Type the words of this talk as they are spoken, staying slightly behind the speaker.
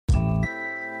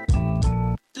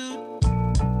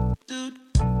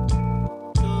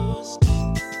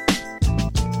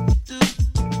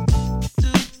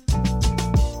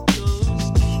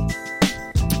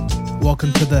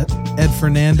Welcome to the Ed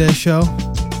Fernandez Show.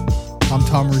 I'm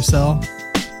Tom Roussel.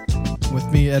 With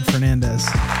me, Ed Fernandez.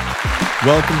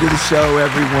 Welcome to the show,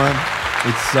 everyone.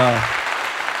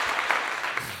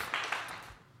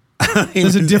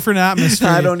 There's a different atmosphere.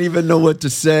 I don't even know what to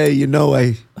say.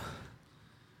 I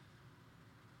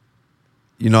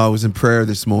was in prayer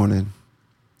this morning,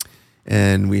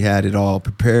 and we had it all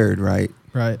prepared, right?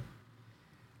 Right.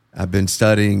 I've been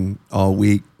studying all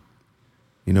week.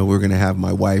 We're going to have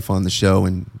my wife on the show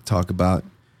and talk about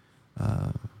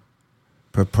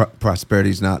prosperity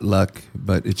is not luck,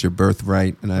 but it's your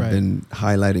birthright. And I've been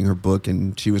highlighting her book,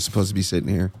 and she was supposed to be sitting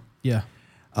here. Yeah.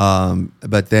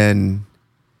 But then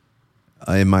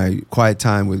in my quiet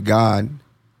time with God,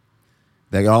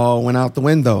 they all went out the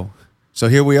window. So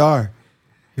here we are.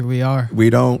 We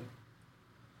don't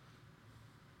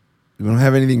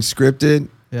have anything scripted.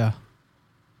 Yeah.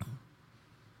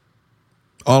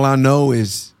 All I know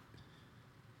is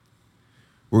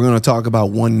we're going to talk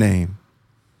about one name,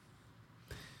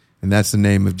 and that's the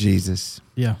name of Jesus.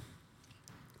 Yeah.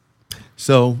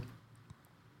 So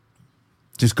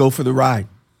just go for the ride,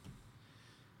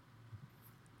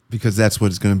 because that's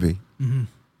what it's going to be. Mm-hmm.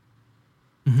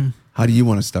 Mm-hmm. How do you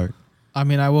want to start?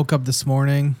 I woke up this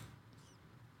morning,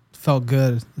 felt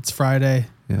good. It's Friday.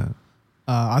 Yeah.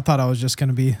 I thought I was just going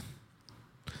to be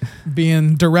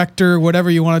being director, whatever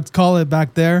you want to call it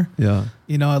back there. Yeah.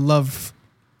 I love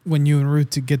when you and Ruth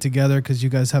to get together because you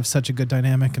guys have such a good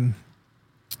dynamic. And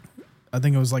I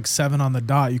think it was like 7 on the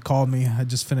dot. You called me. I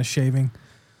just finished shaving.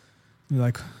 You're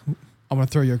like, I'm going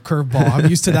to throw you a curveball. I'm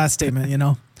used to that statement,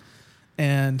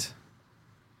 And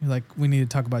you're like, we need to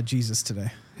talk about Jesus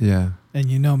today. Yeah. And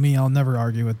me, I'll never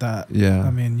argue with that. Yeah.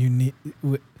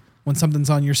 When something's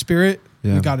on your spirit,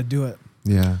 we got to do it.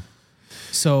 Yeah.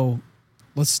 So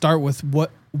let's start with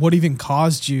what even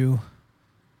caused you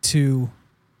to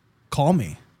call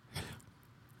me?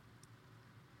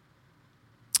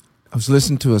 I was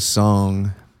listening to a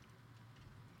song,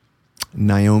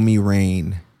 Naomi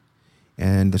Rain,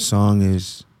 and the song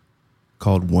is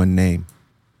called One Name.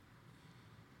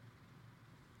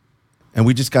 And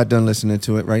we just got done listening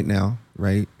to it right now,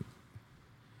 right?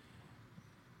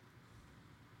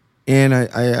 And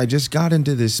I just got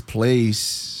into this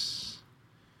place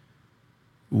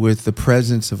with the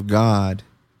presence of God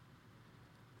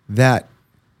that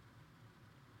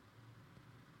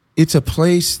it's a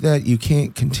place that you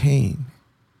can't contain.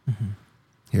 Mm-hmm.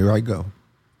 Here I go.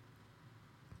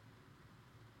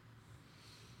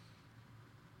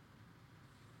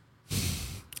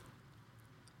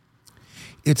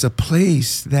 It's a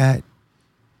place that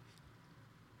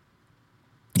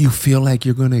you feel like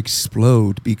you're going to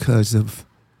explode because of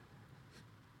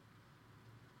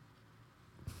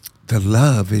the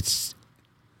love. It's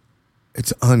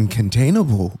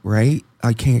uncontainable, right?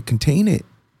 I can't contain it.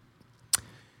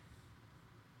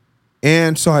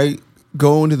 And so I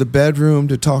go into the bedroom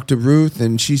to talk to Ruth,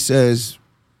 and she says,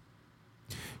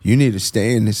 you need to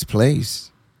stay in this place.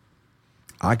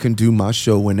 I can do my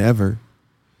show whenever,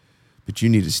 but you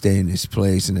need to stay in this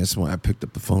place. And that's why I picked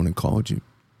up the phone and called you.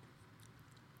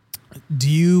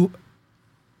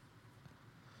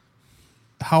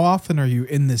 How often are you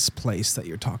in this place that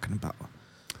you're talking about?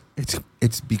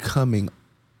 It's becoming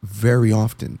very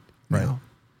often right now.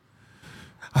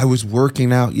 I was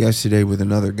working out yesterday with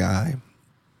another guy.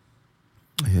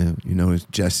 Yeah, it's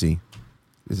Jesse.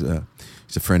 He's a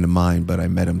friend of mine, but I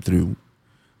met him through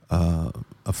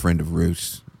a friend of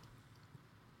Ruth's.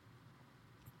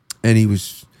 And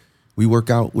we work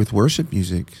out with worship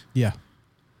music. Yeah.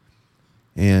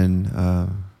 And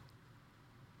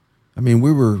we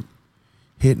were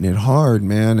hitting it hard,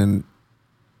 man, and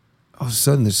all of a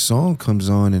sudden this song comes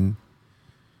on, and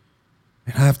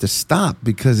I have to stop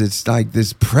because it's like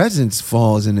this presence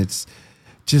falls, and it's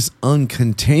just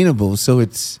uncontainable. So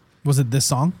was it this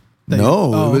song? It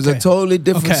was a totally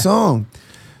different song.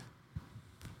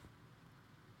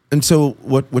 And so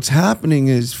what's happening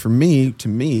is,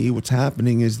 what's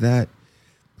happening is that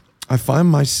I find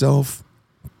myself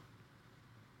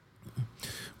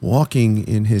walking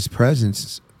in his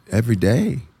presence every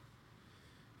day,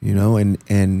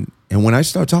 and when I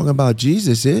start talking about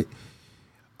Jesus,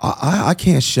 I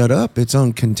can't shut up. It's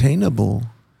uncontainable.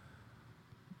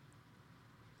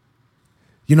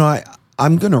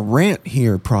 I'm going to rant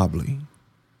here probably,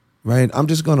 right? I'm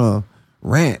just going to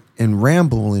rant and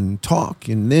ramble and talk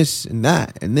and this and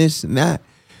that and this and that.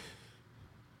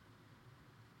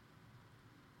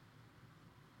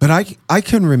 But I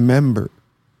can remember,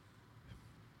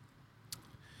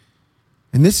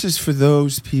 and this is for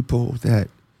those people that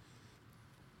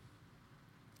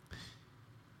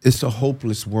it's a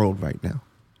hopeless world right now.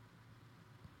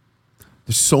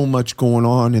 There's so much going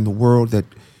on in the world that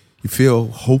you feel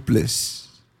hopeless.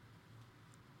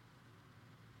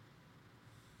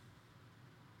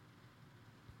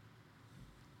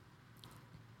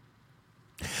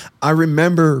 I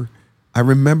remember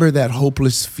that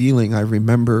hopeless feeling.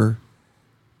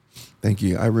 Thank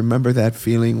you. I remember that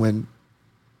feeling when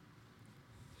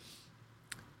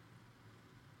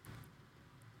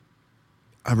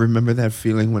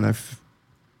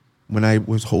I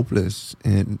was hopeless,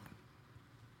 and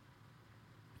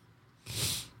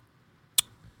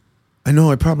I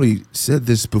know I probably said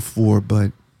this before,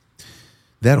 but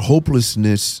that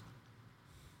hopelessness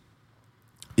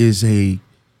is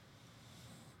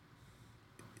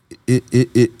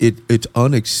it's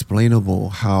unexplainable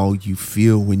how you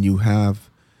feel when you have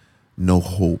no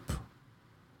hope,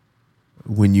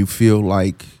 when you feel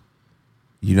like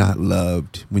you're not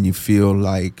loved, when you feel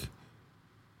like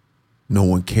no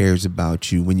one cares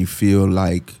about you, when you feel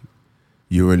like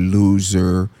you're a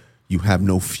loser, you have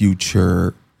no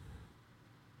future,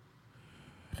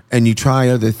 and you try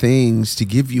other things to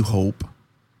give you hope,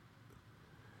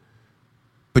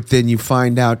 but then you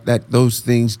find out that those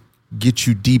things get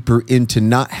you deeper into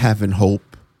not having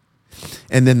hope,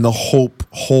 and then the hope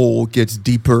hole gets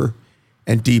deeper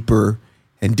and deeper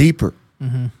and deeper.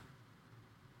 Mm-hmm.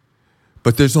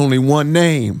 But there's only one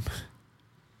name.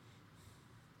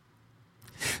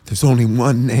 There's only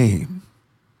one name.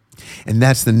 And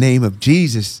that's the name of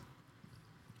Jesus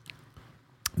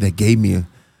that gave me a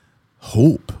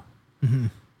hope. Mm-hmm.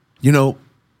 You know,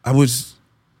 I was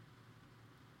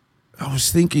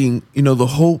thinking, you know, the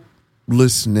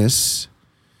hopelessness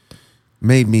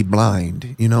made me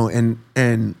blind, you know,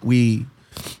 and we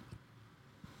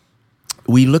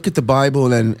look at the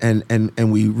Bible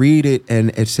and we read it,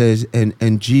 and it says,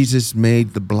 and Jesus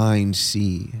made the blind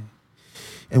see.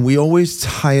 And we always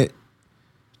tie it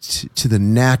to the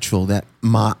natural, that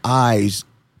my eyes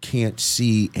can't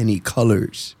see any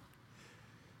colors.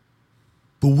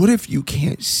 But what if you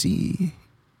can't see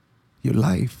your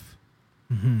life?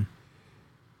 Mm-hmm.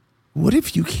 What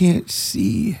if you can't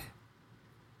see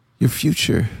your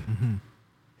future? Mm-hmm.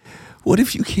 What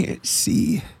if you can't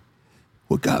see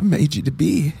what God made you to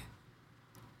be?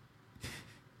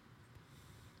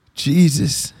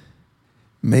 Jesus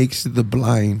makes the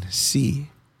blind see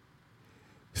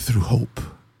through hope.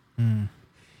 Mm.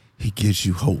 He gives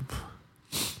you hope.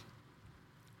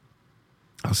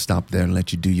 I'll stop there and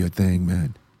let you do your thing,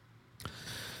 man.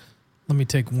 Let me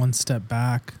take one step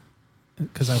back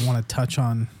because I want to touch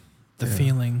on the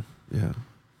feeling. Yeah.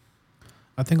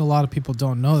 I think a lot of people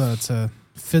don't know that it's a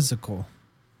physical.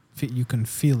 You can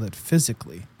feel it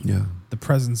physically. Yeah. The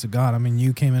presence of God. I mean,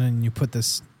 you came in and you put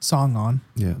this song on.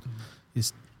 Yeah. You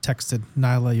texted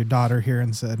Nyla, your daughter, here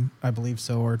and said, I believe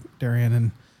so, or Darian,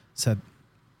 and said,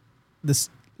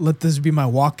 let this be my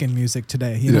walk-in music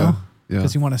today, you know?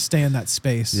 Because you want to stay in that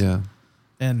space. Yeah.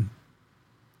 And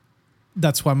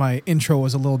that's why my intro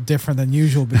was a little different than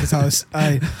usual, because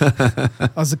I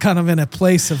was kind of in a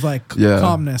place of like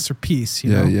calmness or peace,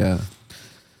 you know? Yeah.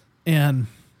 And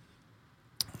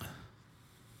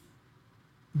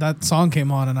that song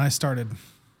came on and I started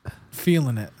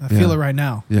feeling it. I feel it right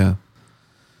now. Yeah.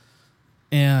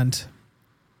 And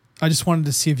I just wanted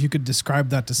to see if you could describe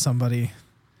that to somebody,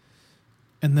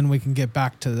 and then we can get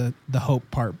back to the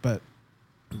hope part. But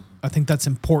I think that's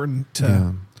important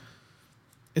to,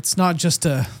 it's not just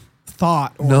a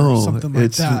thought or something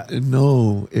like that. It's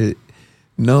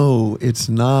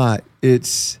not.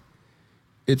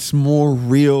 It's more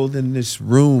real than this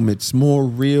room. It's more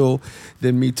real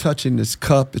than me touching this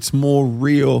cup. It's more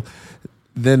real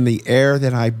than the air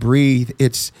that I breathe.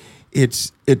 It's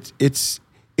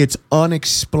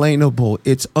unexplainable.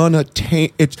 It's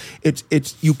unattained. It's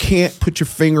you can't put your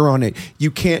finger on it.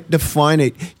 You can't define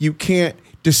it. You can't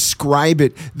describe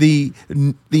it. The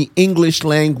English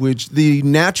language, the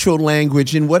natural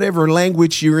language, in whatever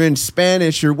language you're in,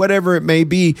 Spanish or whatever it may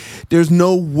be, there's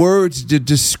no words to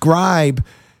describe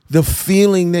the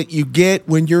feeling that you get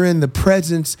when you're in the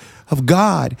presence of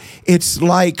God. It's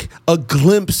like a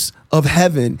glimpse of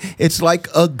heaven. It's like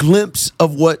a glimpse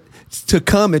of what's to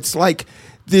come. It's like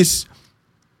this,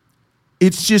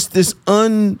 it's just this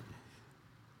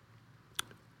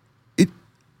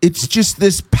it's just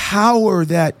this power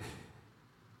that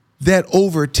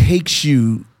overtakes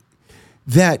you,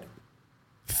 that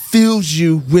fills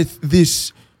you with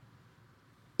this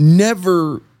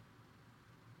never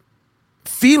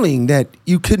feeling that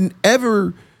you couldn't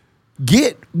ever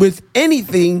get with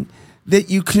anything that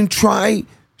you can try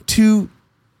to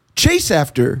chase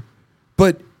after.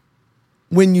 But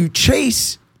when you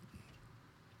chase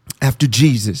after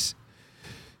Jesus,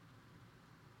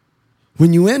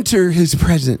 When you enter his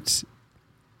presence,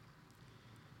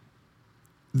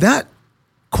 that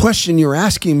question you're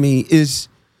asking me is,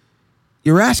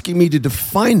 you're asking me to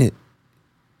define it.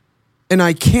 And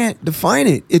I can't define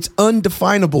it. It's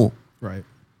undefinable. Right.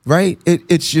 Right?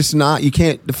 It's just not, you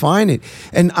can't define it.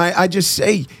 And I just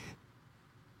say,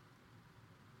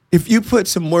 if you put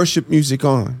some worship music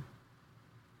on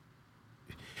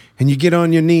and you get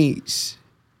on your knees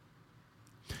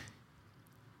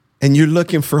and you're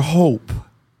looking for hope,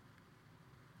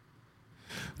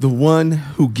 the one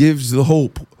who gives the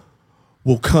hope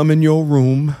will come in your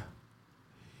room.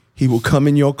 He will come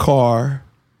in your car.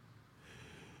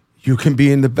 You can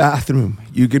be in the bathroom.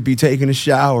 You could be taking a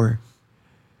shower.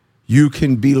 You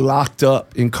can be locked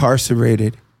up,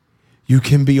 incarcerated. You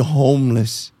can be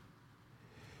homeless.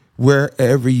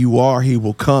 Wherever you are, he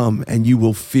will come and you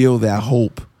will feel that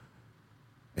hope.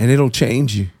 And it'll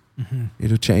change you. Mm-hmm.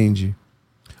 It'll change you.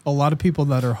 A lot of people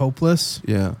that are hopeless,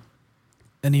 yeah,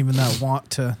 and even that want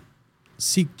to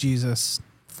seek Jesus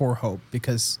for hope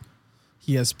because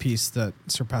he has peace that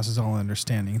surpasses all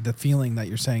understanding. The feeling that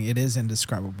you're saying, it is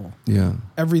indescribable. Yeah.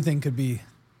 Everything could be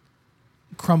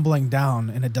crumbling down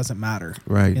and it doesn't matter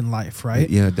right. in life, right?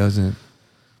 Yeah, it doesn't.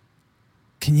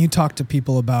 Can you talk to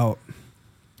people about,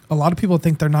 a lot of people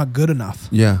think they're not good enough.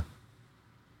 Yeah.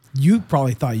 You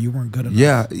probably thought you weren't good enough.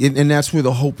 Yeah, and that's where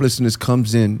the hopelessness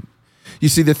comes in. You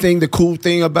see, the cool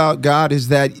thing about God is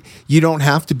that you don't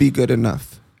have to be good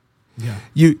enough.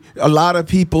 Yeah. A lot of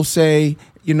people say,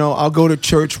 I'll go to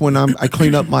church when I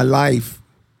clean up my life.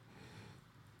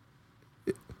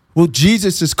 Well,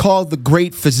 Jesus is called the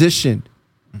great physician.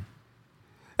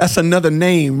 That's another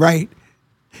name, right?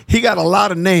 He got a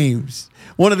lot of names.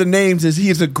 One of the names is he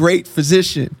is a great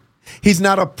physician. He's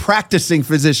not a practicing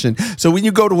physician. So when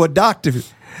you go to a doctor,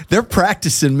 they're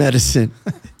practicing medicine.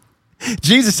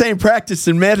 Jesus ain't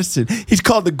practicing medicine. He's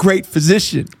called the great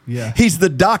physician. Yeah. He's the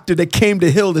doctor that came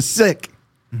to heal the sick.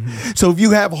 Mm-hmm. So if you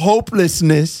have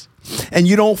hopelessness and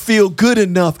you don't feel good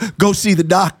enough, go see the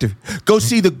doctor. Go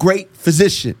see the great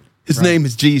physician. His name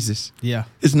is Jesus. Yeah.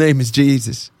 His name is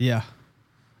Jesus. Yeah.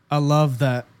 I love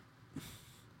that.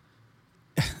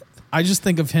 I just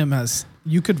think of him as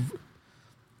you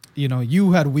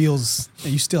had wheels.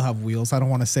 You still have wheels. I don't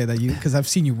want to say that because I've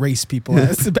seen you race people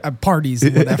at parties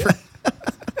and whatever.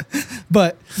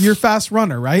 But you're a fast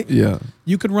runner, right? Yeah.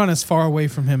 You could run as far away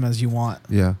from him as you want.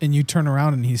 Yeah. And you turn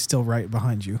around and he's still right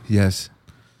behind you. Yes.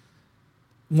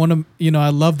 I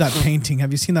love that painting.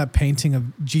 Have you seen that painting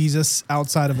of Jesus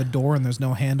outside of a door and there's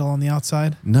no handle on the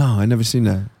outside? No, I never seen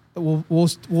that.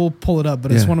 We'll pull it up,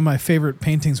 but it's one of my favorite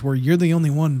paintings where you're the only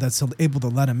one that's able to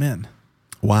let him in.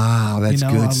 Wow, that's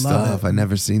good I stuff. I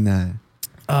never seen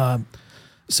that.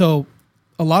 So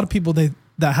a lot of people that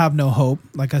have no hope,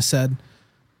 like I said,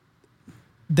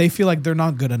 they feel like they're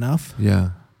not good enough.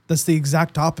 Yeah. That's the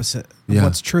exact opposite of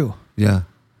what's true. Yeah.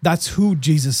 That's who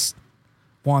Jesus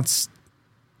wants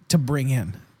to bring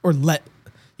in or let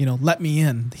me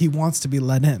in. He wants to be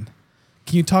let in.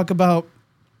 Can you talk about,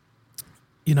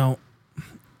 you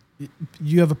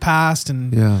have a past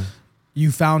and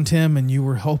you found him and you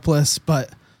were hopeless, but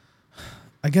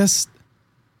I guess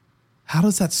how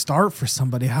does that start for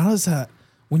somebody? How does that,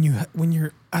 when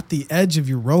you're at the edge of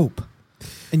your rope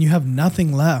and you have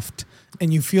nothing left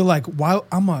and you feel like, wow,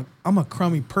 I'm a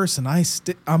crummy person.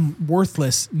 I'm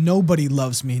worthless. Nobody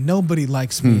loves me. Nobody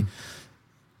likes me.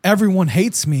 Everyone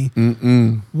hates me.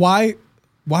 Mm-mm. Why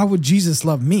would Jesus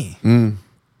love me?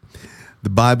 The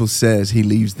Bible says he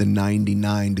leaves the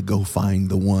 99 to go find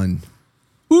the one.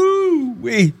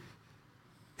 Woo-wee.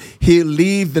 He'll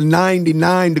leave the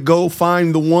 99 to go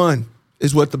find the one,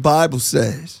 is what the Bible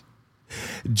says.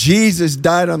 Jesus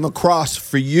died on the cross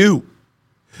for you.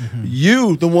 Mm-hmm.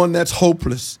 You, the one that's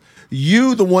hopeless.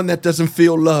 You, the one that doesn't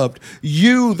feel loved.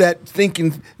 You that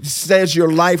says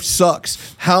your life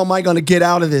sucks. How am I going to get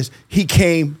out of this? He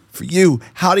came for you.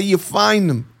 How do you find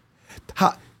him?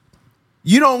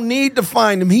 You don't need to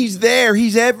find him. He's there.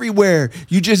 He's everywhere.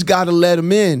 You just got to let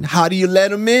him in. How do you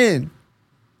let him in?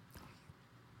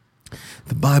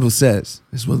 The Bible says,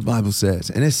 this is what the Bible says,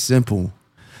 and it's simple.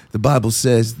 The Bible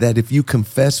says that if you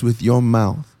confess with your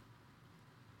mouth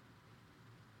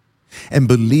and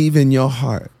believe in your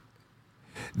heart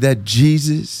that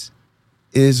Jesus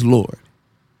is Lord,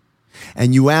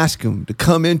 and you ask him to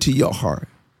come into your heart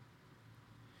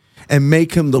and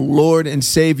make him the Lord and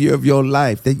Savior of your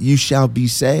life, that you shall be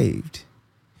saved.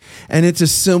 And it's a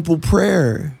simple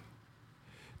prayer.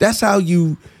 That's how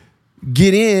you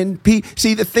get in.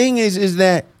 See, the thing is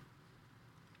that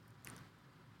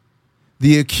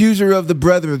the accuser of the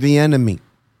brother, the enemy,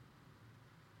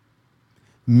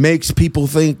 makes people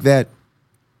think that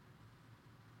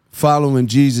Following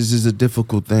Jesus is a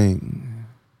difficult thing.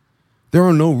 There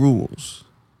are no rules.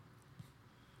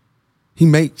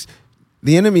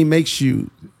 The enemy makes you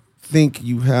think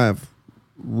you have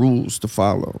rules to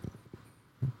follow.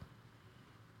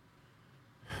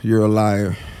 You're a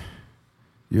liar.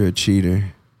 You're a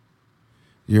cheater.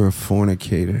 You're a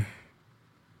fornicator.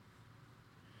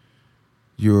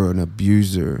 You're an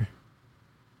abuser.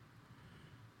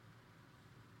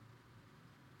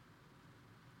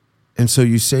 And so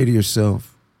you say to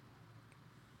yourself,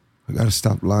 I got to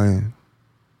stop lying.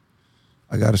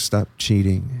 I got to stop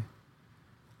cheating.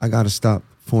 I got to stop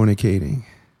fornicating.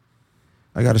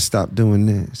 I got to stop doing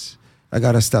this. I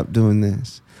got to stop doing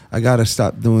this. I got to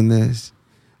stop doing this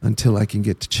until I can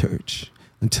get to church,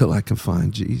 until I can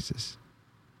find Jesus.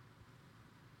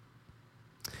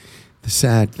 The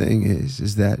sad thing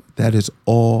is that is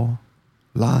all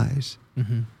lies.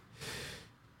 Mm-hmm.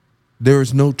 There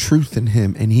is no truth in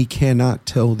him, and he cannot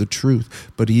tell the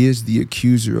truth, but he is the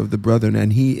accuser of the brethren,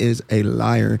 and he is a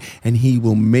liar, and he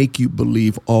will make you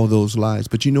believe all those lies.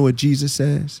 But you know what Jesus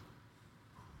says?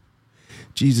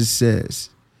 Jesus says,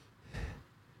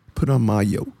 put on my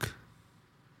yoke.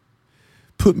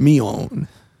 Put me on,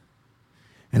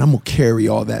 and I'm going to carry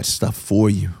all that stuff for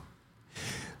you.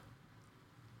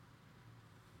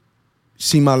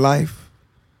 See my life?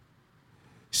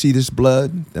 See this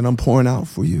blood that I'm pouring out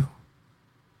for you?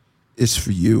 It's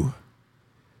for you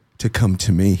to come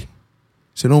to me.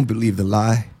 So don't believe the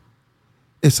lie.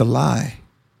 It's a lie.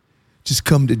 Just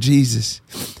come to Jesus.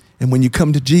 And when you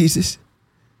come to Jesus,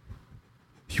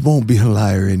 you won't be a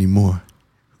liar anymore.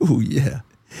 Oh, yeah.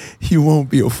 You won't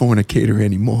be a fornicator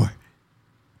anymore.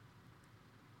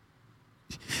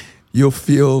 You'll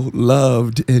feel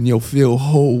loved and you'll feel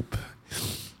hope.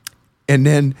 And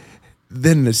then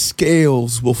the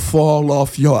scales will fall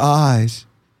off your eyes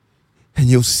and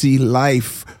you'll see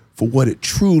life for what it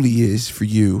truly is for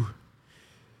you.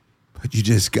 But you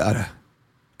just gotta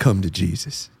come to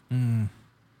Jesus. One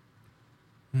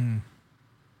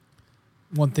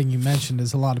thing you mentioned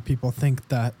is a lot of people think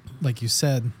that, like you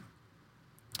said,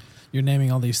 you're naming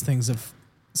all these things of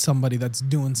somebody that's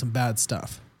doing some bad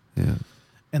stuff. Yeah.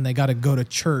 And they got to go to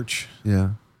church.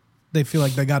 Yeah. They feel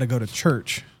like they got to go to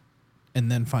church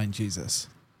and then find Jesus.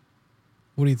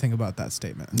 What do you think about that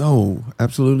statement? No,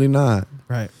 absolutely not.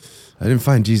 Right. I didn't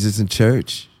find Jesus in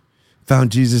church.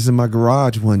 Found Jesus in my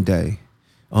garage one day,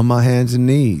 on my hands and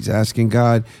knees, asking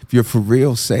God, if you're for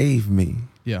real, save me.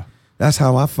 Yeah. That's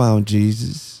how I found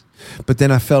Jesus. But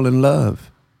then I fell in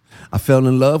love. I fell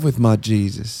in love with my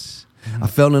Jesus. I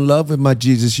fell in love with my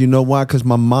Jesus. You know why? Because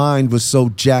my mind was so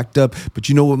jacked up. But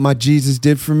you know what my Jesus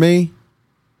did for me?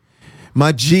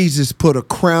 My Jesus put a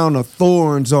crown of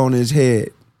thorns on his head.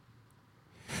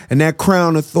 And that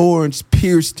crown of thorns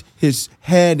pierced his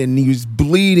head and he was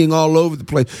bleeding all over the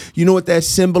place. You know what that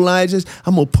symbolizes?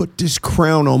 I'm going to put this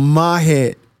crown on my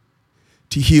head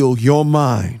to heal your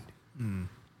mind.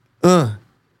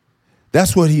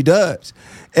 That's what he does.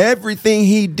 Everything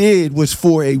he did was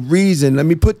for a reason. Let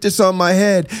me put this on my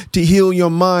head to heal your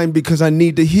mind, because I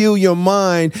need to heal your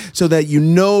mind so that you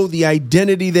know the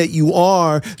identity that you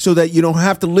are, so that you don't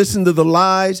have to listen to the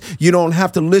lies. You don't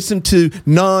have to listen to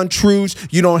non-truths.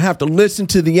 You don't have to listen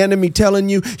to the enemy telling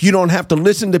you. You don't have to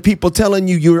listen to people telling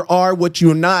you you are what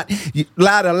you're not.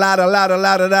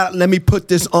 Let me put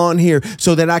this on here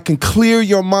so that I can clear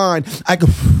your mind. I can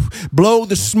blow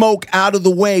the smoke out of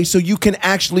the way so you can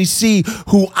actually see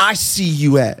who I see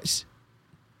you as.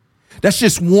 That's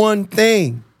just one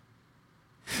thing.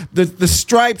 The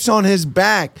stripes on his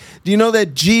back. Do you know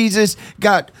that Jesus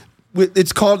got,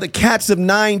 it's called the cats of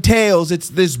nine tails. It's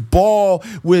this ball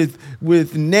with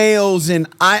nails and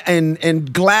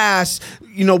glass,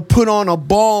 put on a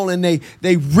ball, and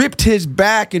they ripped his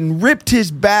back and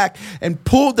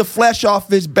pulled the flesh off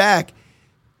his back.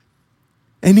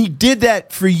 And he did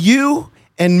that for you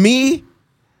and me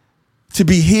to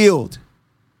be healed.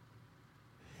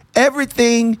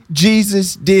 Everything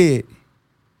Jesus did.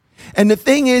 And the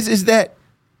thing is that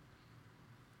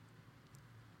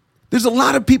there's a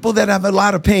lot of people that have a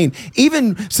lot of pain.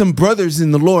 Even some brothers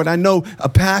in the Lord. I know a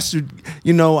pastor,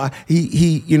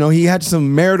 he had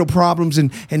some marital problems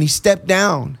and he stepped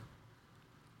down.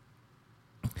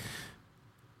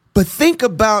 But think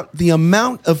about the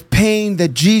amount of pain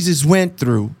that Jesus went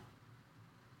through.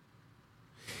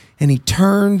 And he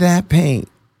turned that pain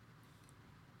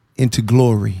into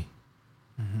glory.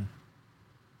 Mm-hmm.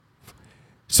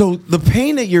 So the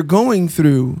pain that you're going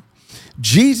through,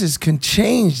 Jesus can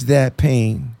change that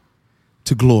pain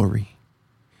to glory.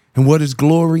 And what is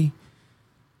glory?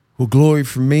 Well, glory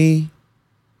for me,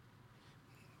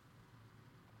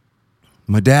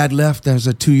 my dad left as I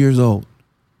was 2 years old.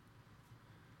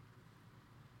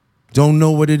 Don't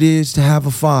know what it is to have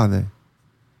a father.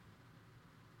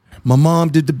 My mom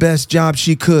did the best job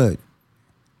she could,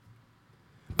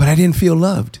 but I didn't feel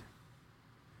loved.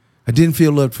 I didn't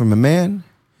feel loved from a man.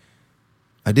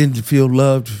 I didn't feel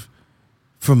loved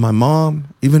from my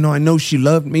mom, even though I know she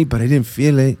loved me, but I didn't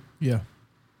feel it. Yeah.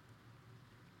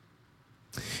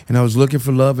 And I was looking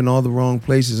for love in all the wrong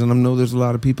places. And I know there's a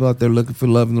lot of people out there looking for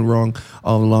love in the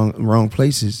wrong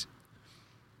places.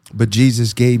 But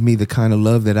Jesus gave me the kind of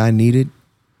love that I needed.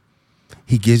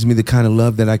 He gives me the kind of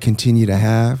love that I continue to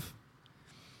have.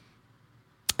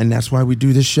 And that's why we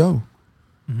do this show.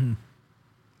 Mm-hmm.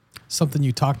 Something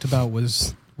you talked about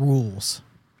was rules.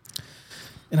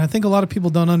 And I think a lot of people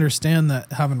don't understand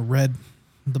that, having read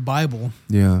the Bible.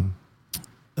 Yeah.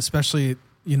 Especially,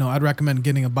 I'd recommend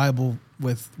getting a Bible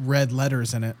with red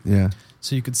letters in it. Yeah.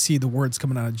 So you could see the words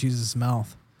coming out of Jesus'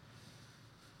 mouth.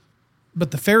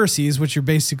 But the Pharisees, which are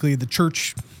basically the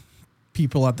church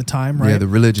people at the time, right? Yeah, the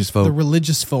religious folk. The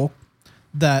religious folk,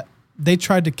 that they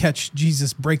tried to catch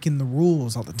Jesus breaking the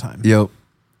rules all the time. Yep.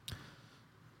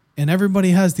 And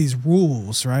everybody has these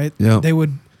rules, right? Yep.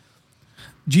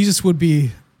 Jesus would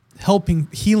be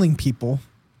healing people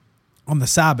on the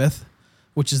Sabbath,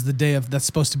 which is the day that's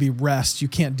supposed to be rest. You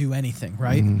can't do anything,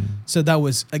 right? Mm-hmm. So that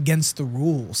was against the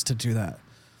rules to do that.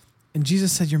 And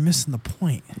Jesus said, you're missing the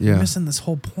point. Yeah. You're missing this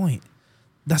whole point.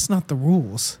 That's not the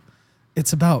rules.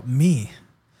 It's about me.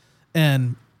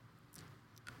 And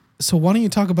so why don't you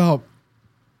talk about,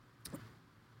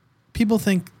 people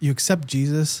think you accept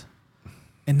Jesus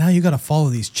and now you got to follow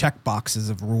these check boxes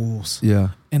of rules. Yeah.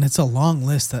 And it's a long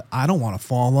list that I don't want to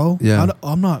follow. Yeah.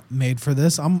 I'm not made for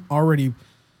this. I'm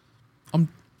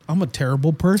a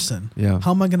terrible person. Yeah.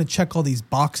 How am I going to check all these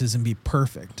boxes and be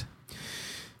perfect?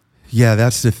 Yeah,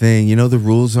 that's the thing. You know what the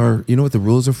rules are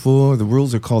for? The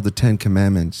rules are called the 10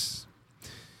 Commandments.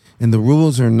 And the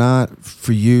rules are not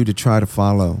for you to try to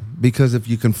follow, because if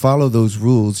you can follow those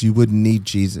rules, you wouldn't need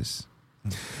Jesus.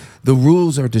 The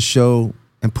rules are to show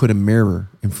and put a mirror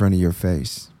in front of your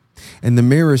face. And the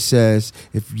mirror says,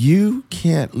 if you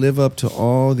can't live up to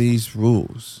all these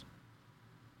rules,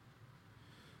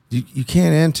 you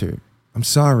can't enter. I'm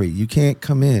sorry, you can't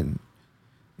come in.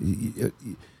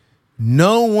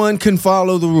 No one can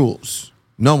follow the rules.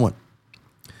 No one.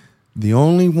 The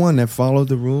only one that followed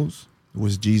the rules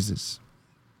was Jesus.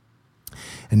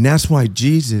 And that's why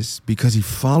Jesus, because he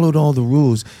followed all the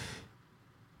rules,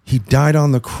 he died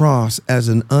on the cross as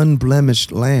an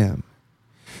unblemished lamb.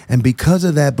 And because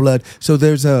of that blood, so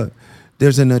there's an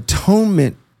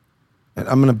atonement. And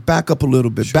I'm going to back up a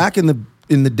little bit. Sure. Back in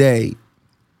the day,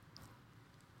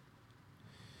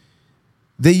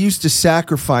 they used to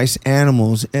sacrifice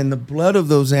animals, and the blood of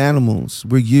those animals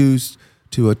were used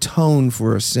to atone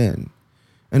for a sin.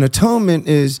 An atonement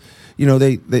is,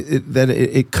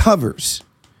 it covers,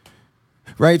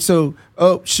 right? So,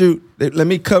 oh shoot, let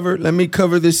me cover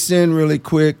this sin really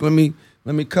quick. Let me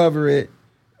cover it,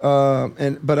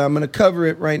 but I'm gonna cover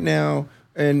it right now,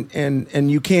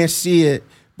 and you can't see it.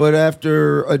 But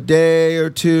after a day or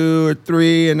two or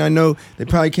three, and I know they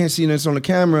probably can't see this on the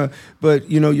camera, but,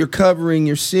 you're covering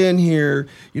your sin here,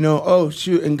 oh,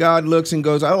 shoot. And God looks and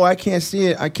goes, oh, I can't see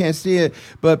it.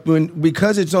 But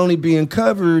because it's only being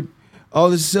covered, all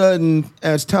of a sudden,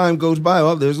 as time goes by,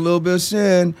 oh, there's a little bit of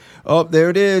sin. Oh,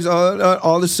 there it is.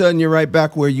 All of a sudden, you're right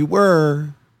back where you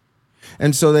were.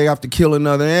 And so they have to kill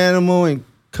another animal and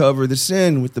cover the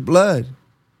sin with the blood.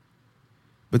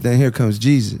 But then here comes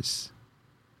Jesus.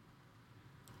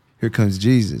 Here comes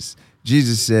Jesus.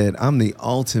 Jesus said, I'm the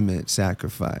ultimate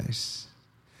sacrifice.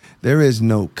 There is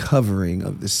no covering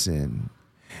of the sin.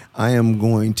 I am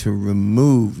going to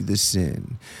remove the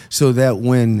sin so that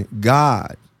when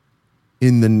God,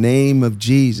 in the name of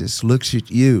Jesus, looks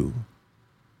at you,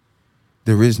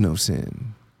 there is no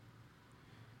sin.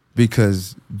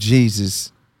 Because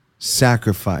Jesus'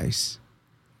 sacrifice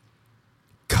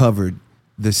covered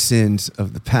the sins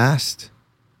of the past,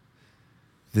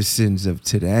 the sins of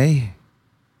today,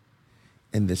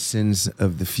 and the sins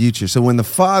of the future. So when the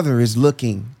Father is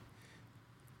looking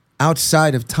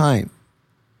outside of time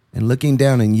and looking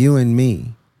down on you and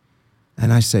me,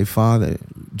 and I say, Father,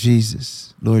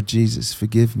 Jesus, Lord Jesus,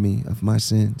 forgive me of my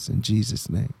sins in Jesus'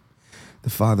 name, the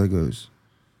Father goes,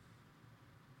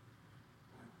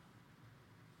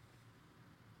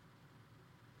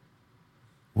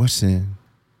 what sin?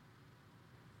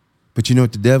 But you know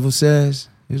what the devil says?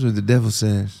 Here's what the devil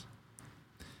says.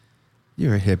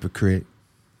 You're a hypocrite.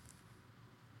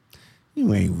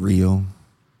 You ain't real.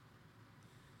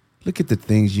 Look at the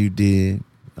things you did.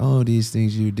 All these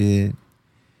things you did.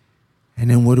 And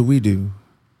then what do?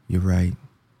 You're right.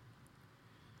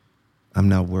 I'm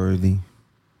not worthy.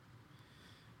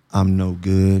 I'm no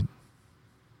good.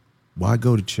 Why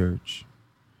go to church?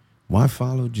 Why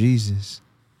follow Jesus?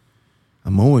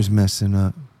 I'm always messing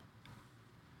up.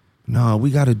 No, all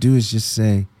we got to do is just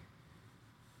say,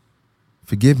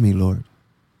 forgive me, Lord.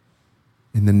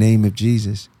 In the name of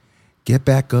Jesus. Get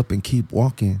back up and keep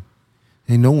walking.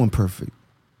 Ain't no one perfect.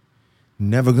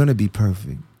 Never going to be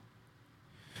perfect.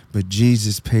 But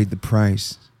Jesus paid the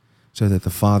price so that the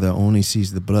Father only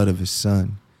sees the blood of his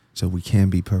Son so we can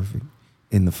be perfect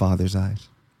in the Father's eyes.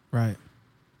 Right.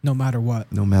 No matter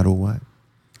what. No matter what.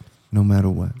 No matter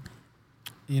what.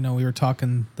 You know, we were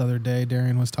talking the other day,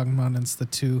 Darian was talking about, and it's the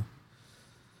two.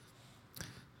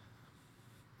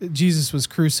 Jesus was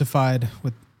crucified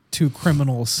with two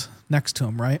criminals next to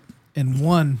him, right? And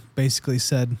one basically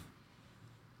said,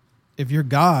 if you're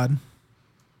God,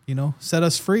 you know, set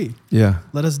us free. Yeah.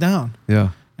 Let us down. Yeah.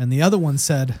 And the other one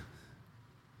said,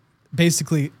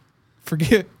 basically,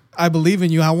 forget, I believe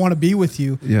in you. I want to be with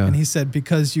you. Yeah. And he said,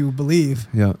 because you believe,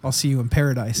 Yeah. I'll see you in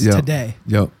paradise Yeah. today.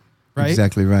 Yep. Right?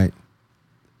 Exactly right.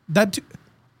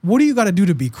 What do you got to do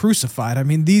to be crucified? I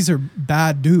mean, these are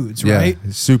bad dudes, right? Yeah.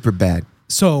 It's super bad.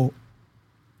 So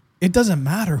it doesn't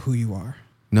matter who you are.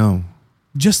 No.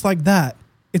 Just like that.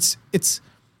 It's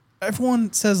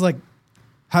everyone says, like,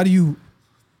 how do you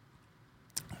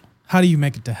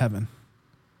make it to heaven?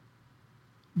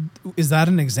 Is that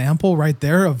an example right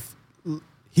there of,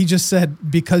 he just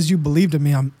said, because you believed in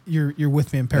me, you're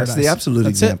with me in paradise. That's the absolute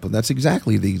That's example. it. That's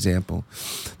exactly the example.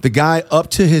 The guy up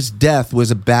to his death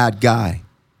was a bad guy.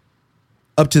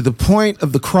 Up to the point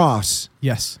of the cross,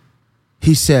 Yes.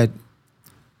 he said,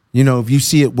 you know, if you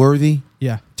see it worthy,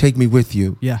 Yeah. take me with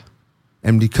you. Yeah.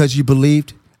 And because you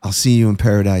believed, I'll see you in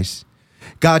paradise.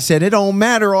 God said, it don't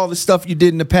matter all the stuff you did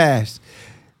in the past.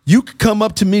 You could come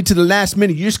up to me to the last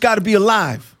minute. You just got to be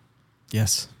alive.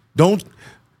 Yes. Don't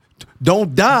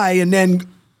die and then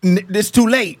it's too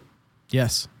late.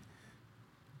 Yes.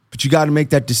 But you got to make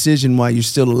that decision while you're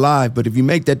still alive. But if you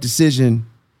make that decision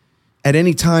at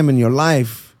any time in your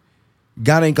life,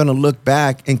 God ain't going to look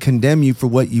back and condemn you for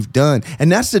what you've done.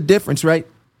 And that's the difference, right?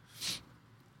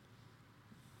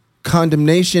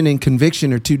 Condemnation and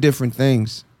conviction are two different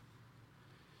things.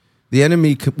 The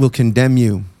enemy will condemn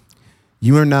you.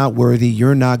 You are not worthy.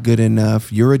 You're not good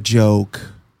enough. You're a joke.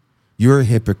 You're a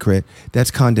hypocrite.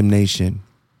 That's condemnation.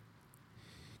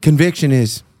 Conviction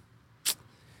is,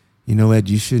 you know, Ed,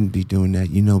 you shouldn't be doing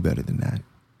that. You know better than that.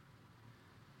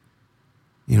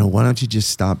 You know, why don't you just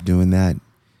stop doing that?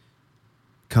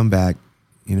 Come back,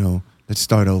 you know, let's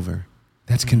start over.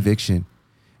 That's conviction.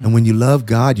 And when you love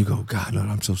God, you go, God, Lord,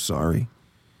 I'm so sorry.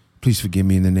 Please forgive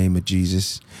me in the name of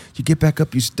Jesus. You get back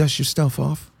up, you dust yourself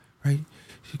off, right?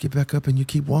 You get back up and you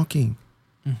keep walking.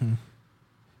 Mm-hmm.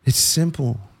 It's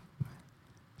simple.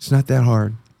 It's not that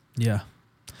hard. Yeah.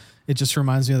 It just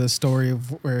reminds me of the story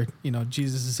of where, you know,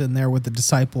 Jesus is in there with the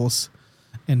disciples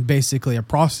and basically a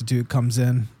prostitute comes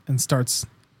in and starts,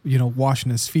 you know,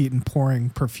 washing his feet and pouring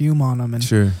perfume on him. And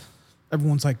Sure.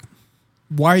 everyone's like,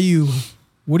 what are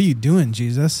you doing,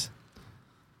 Jesus?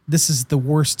 This is the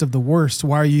worst of the worst.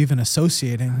 Why are you even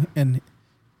associating? And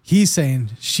he's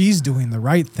saying, she's doing the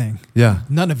right thing. Yeah.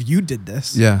 None of you did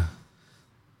this. Yeah.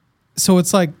 So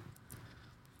it's like,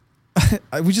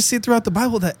 we just see it throughout the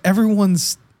Bible that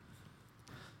everyone's,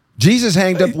 Jesus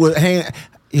hung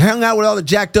out with all the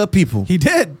jacked up people. he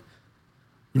did.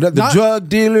 The drug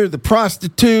dealer, the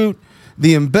prostitute,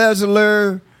 the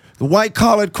embezzler, the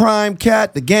white-collared crime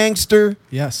cat, the gangster,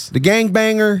 Yes. the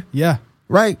gangbanger, Yeah.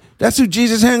 right? That's who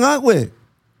Jesus hung out with.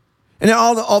 And then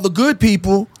all the good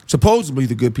people, supposedly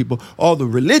the good people, all the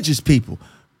religious people.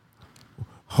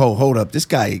 Hold up. This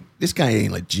guy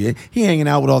ain't legit. He hanging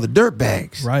out with all the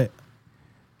dirtbags. Right.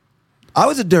 I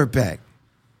was a dirtbag.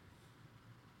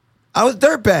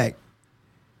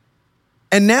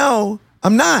 And now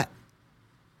I'm not.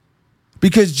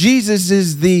 Because Jesus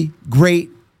is the great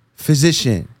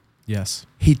physician. Yes.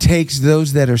 He takes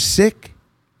those that are sick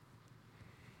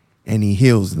and he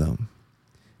heals them.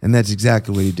 And that's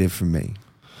exactly what he did for me.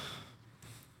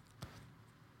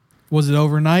 Was it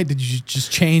overnight? Did you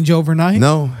just change overnight?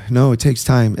 No, it takes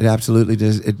time. It absolutely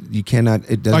does. It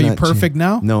does. Are you not perfect change.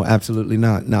 now? No, absolutely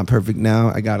not. Not perfect now.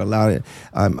 I got a lot of,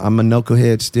 I'm a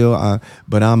knucklehead still,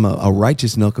 but I'm a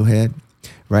righteous knucklehead.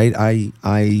 Right?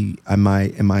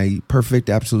 Am I perfect?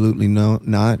 Absolutely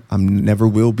not. I never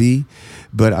will be.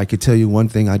 But I could tell you one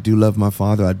thing. I do love my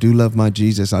Father. I do love my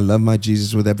Jesus. I love my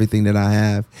Jesus with everything that I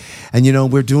have. And you know,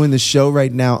 we're doing the show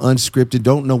right now, unscripted.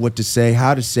 Don't know what to say,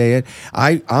 how to say it.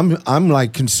 I'm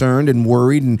like concerned and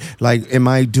worried and like, am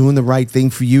I doing the right thing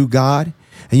for you, God?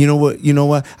 And you know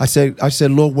what? I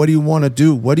said, Lord, what do you want to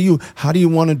do? How do you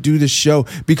want to do this show?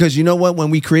 Because you know what? When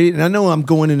we created, and I know I'm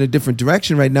going in a different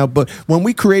direction right now, but when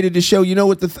we created the show, you know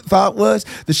what the thought was?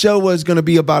 The show was going to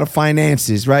be about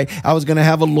finances, right? I was going to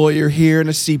have a lawyer here and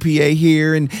a CPA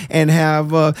here and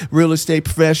have real estate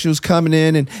professionals coming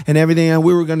in and everything. And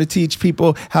we were going to teach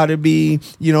people how to be,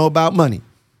 about money.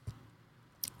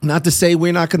 Not to say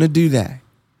we're not going to do that.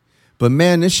 But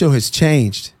man, this show has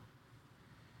changed.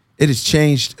 It has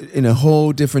changed in a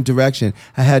whole different direction.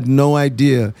 I had no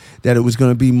idea that it was going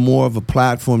to be more of a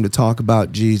platform to talk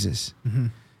about Jesus,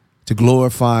 to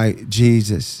glorify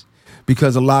Jesus,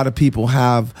 because a lot of people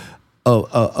have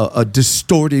a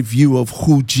distorted view of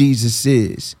who Jesus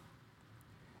is,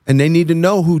 and they need to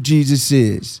know who Jesus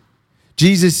is.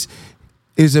 Jesus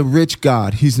is a rich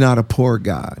God. He's not a poor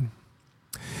God.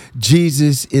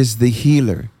 Jesus is the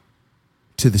healer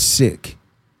to the sick.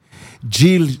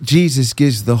 Jesus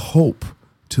gives the hope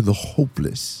to the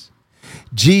hopeless.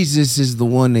 Jesus is the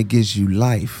one that gives you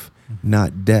life,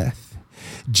 not death.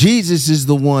 Jesus is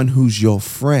the one who's your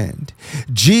friend.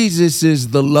 Jesus is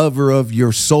the lover of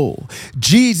your soul.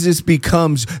 Jesus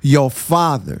becomes your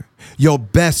father, your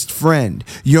best friend,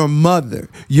 your mother,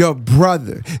 your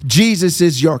brother. Jesus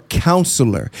is your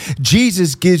counselor.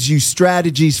 Jesus gives you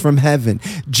strategies from heaven.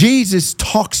 Jesus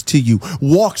talks to you,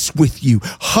 walks with you,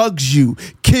 hugs you,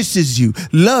 kisses you,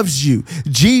 loves you.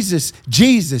 Jesus,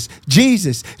 Jesus,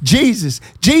 Jesus, Jesus,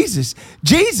 Jesus,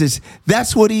 Jesus.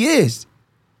 That's what he is.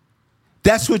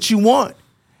 That's what you want.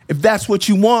 If that's what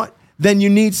you want, then you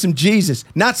need some Jesus.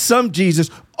 Not some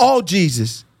Jesus, all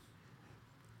Jesus.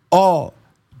 All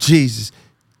Jesus.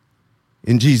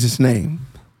 In Jesus' name.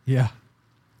 Yeah.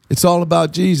 It's all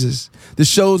about Jesus. The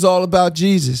show's all about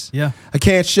Jesus. Yeah. I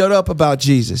can't shut up about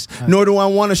Jesus, nor do I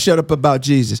want to shut up about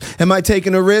Jesus. Am I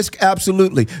taking a risk?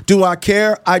 Absolutely. Do I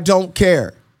care? I don't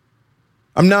care.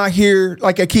 I'm not here,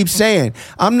 like I keep saying,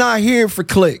 I'm not here for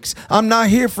clicks. I'm not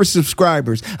here for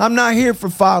subscribers. I'm not here for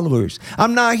followers.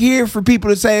 I'm not here for people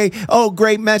to say, oh,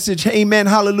 great message, amen,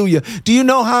 hallelujah. Do you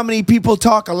know how many people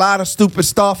talk a lot of stupid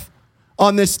stuff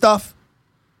on this stuff?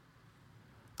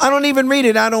 I don't even read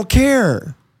it. I don't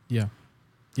care. Yeah.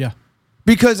 Yeah.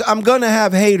 Because I'm going to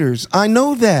have haters. I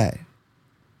know that.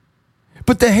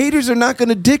 But the haters are not going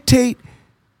to dictate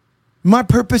my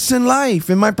purpose in life.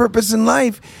 And my purpose in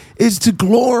life is to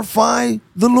glorify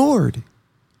the Lord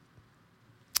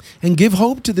and give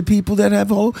hope to the people that have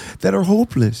hope, that are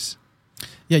hopeless.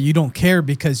 Yeah, you don't care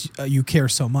because you care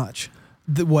so much.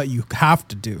 What you have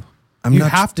to do. You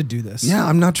have to do this. Yeah,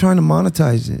 I'm not trying to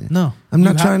monetize it. No. I'm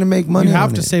not trying to make money on it. You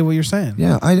have to say what you're saying.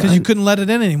 Yeah. Because you couldn't let it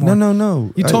in anymore.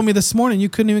 No. You told me this morning you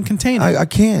couldn't even contain it. I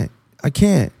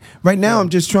can't. Right now, I'm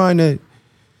just trying to,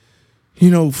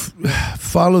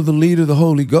 follow the lead of the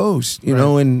Holy Ghost,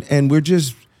 and we're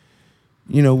just,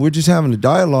 we're just having a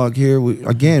dialogue here. We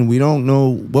don't know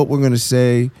what we're going to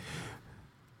say,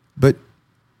 but,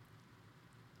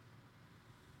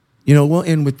 we'll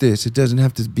end with this. It doesn't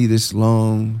have to be this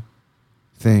long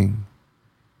thing,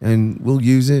 and we'll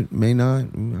use it, may not, I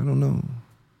don't know.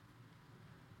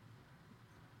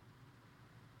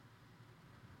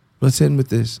 Let's end with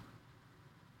this.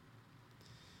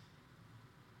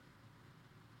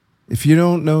 If you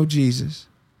don't know Jesus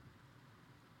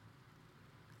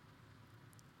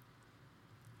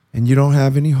and you don't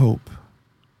have any hope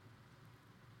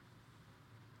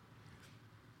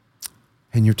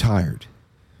and you're tired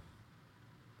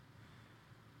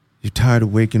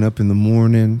of waking up in the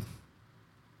morning,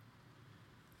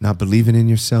 not believing in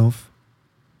yourself,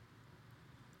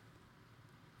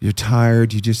 you're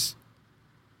tired, you just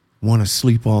want to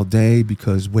sleep all day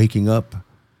because waking up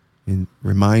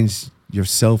reminds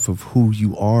yourself of who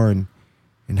you are and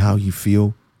how you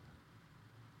feel.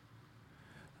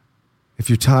 If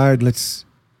you're tired, let's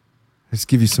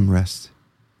give you some rest.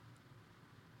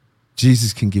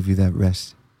 Jesus can give you that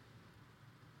rest.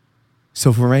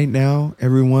 So for right now,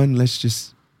 everyone, let's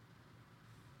just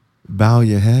bow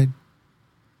your head.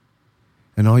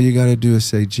 And all you got to do is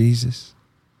say, Jesus,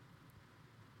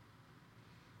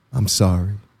 I'm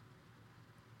sorry.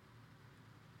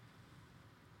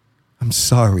 I'm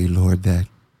sorry, Lord, that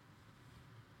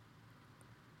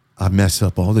I mess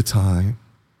up all the time.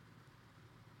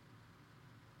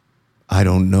 I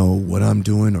don't know what I'm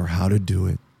doing or how to do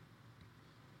it.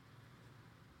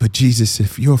 But Jesus,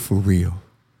 if you're for real,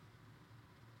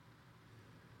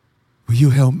 will you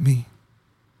help me?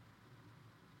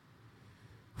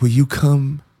 Will you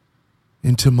come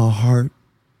into my heart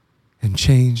and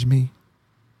change me?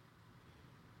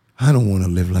 I don't want to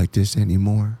live like this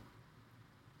anymore.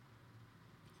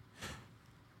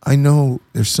 I know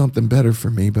there's something better for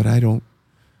me, but I don't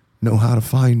know how to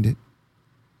find it.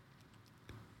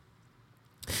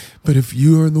 But if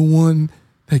you are the one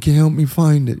that can help me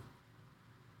find it,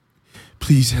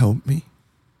 please help me.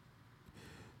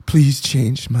 Please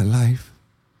change my life.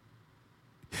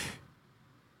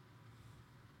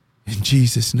 In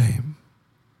Jesus' name,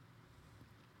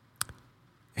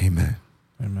 amen.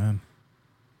 Amen.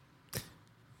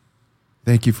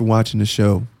 Thank you for watching the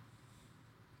show.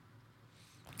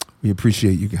 We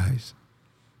appreciate you guys.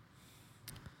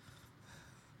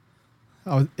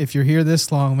 Oh, if you're here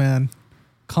this long, man,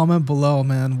 comment below,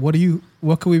 man. What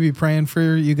can we be praying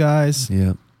for you guys?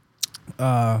 Yeah.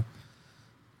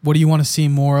 What do you want to see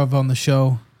more of on the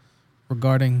show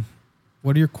regarding,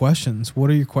 what are your questions?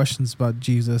 What are your questions about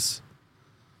Jesus,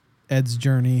 Ed's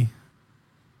journey,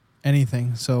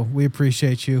 anything? So we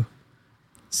appreciate you.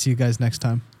 See you guys next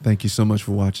time. Thank you so much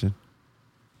for watching.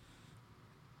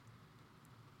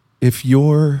 If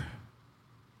you're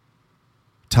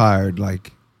tired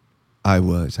like I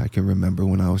was, I can remember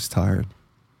when I was tired.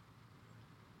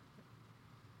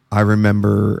 I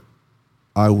remember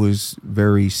I was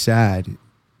very sad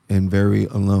and very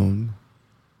alone.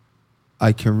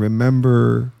 I can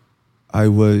remember I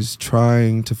was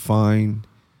trying to find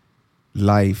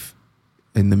life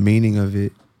and the meaning of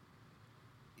it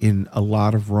in a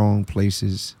lot of wrong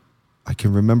places. I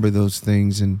can remember those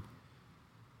things, and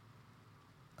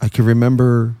I can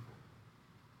remember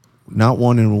not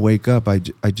wanting to wake up. I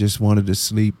just wanted to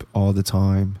sleep all the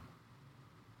time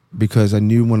because I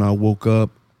knew when I woke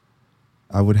up,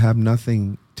 I would have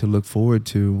nothing to look forward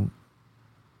to.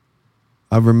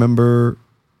 I remember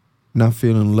not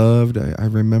feeling loved. I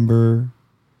remember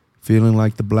feeling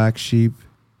like the black sheep.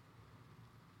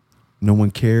 No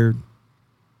one cared.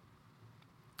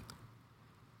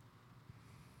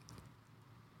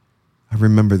 I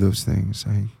remember those things.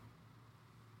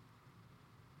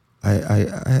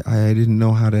 I didn't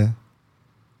know how to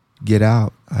get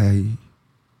out. I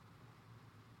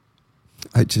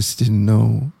just didn't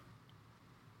know.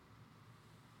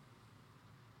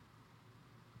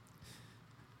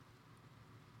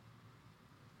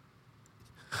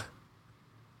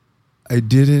 I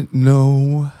didn't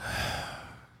know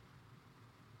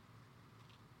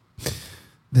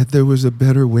that there was a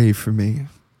better way for me.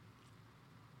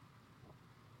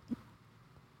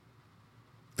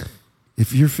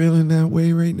 If you're feeling that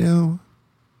way right now,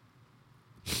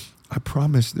 I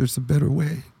promise there's a better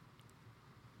way.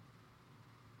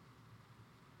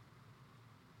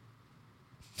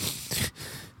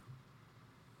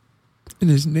 And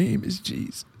his name is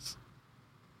Jesus.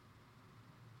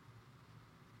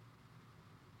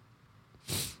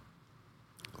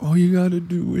 All you got to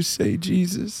do is say,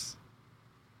 Jesus,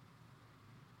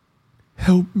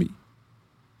 help me.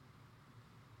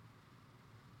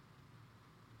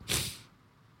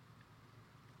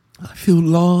 I feel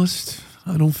lost.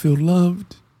 I don't feel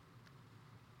loved.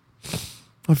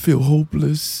 I feel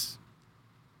hopeless.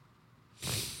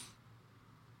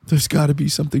 There's got to be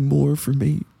something more for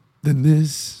me than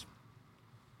this.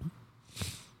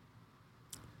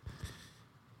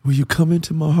 Will you come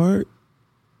into my heart?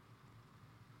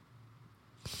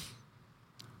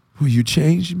 Will you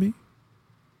change me?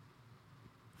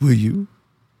 Will you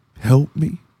help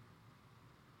me?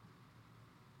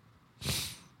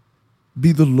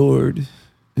 Be the Lord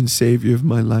and Savior of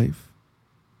my life.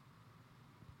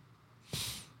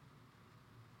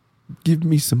 Give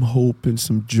me some hope and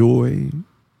some joy.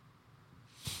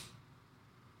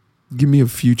 Give me a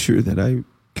future that I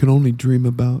can only dream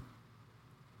about.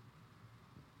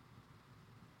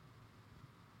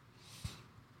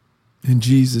 In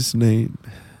Jesus' name.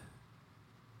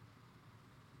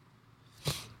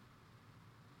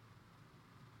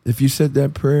 If you said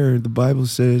that prayer, the Bible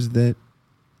says that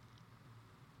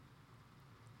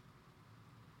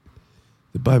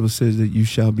you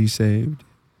shall be saved.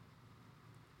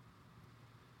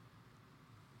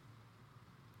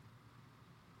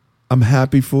 I'm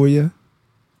happy for you.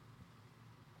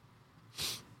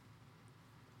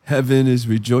 Heaven is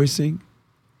rejoicing.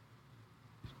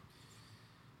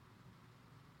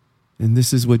 And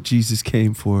this is what Jesus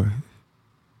came for.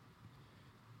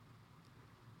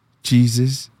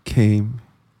 Jesus came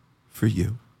for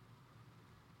you.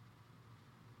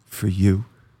 For you.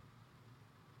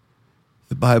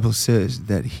 The Bible says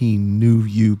that he knew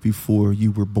you before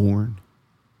you were born.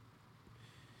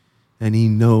 And he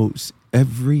knows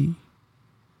every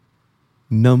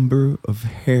number of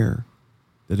hair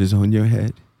that is on your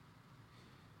head.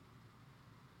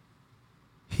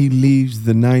 He leaves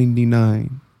the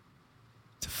 99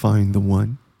 to find the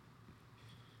one.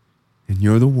 And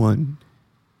you're the one.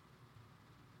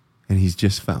 And he's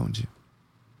just found you.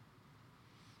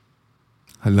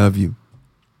 I love you.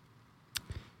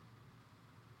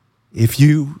 If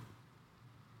you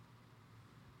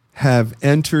have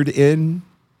entered in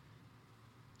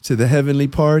to the heavenly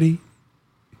party,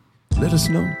 let us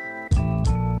know.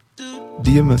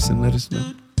 DM us and let us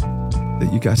know that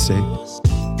you got saved.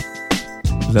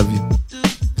 Love you.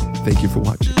 Thank you for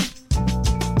watching.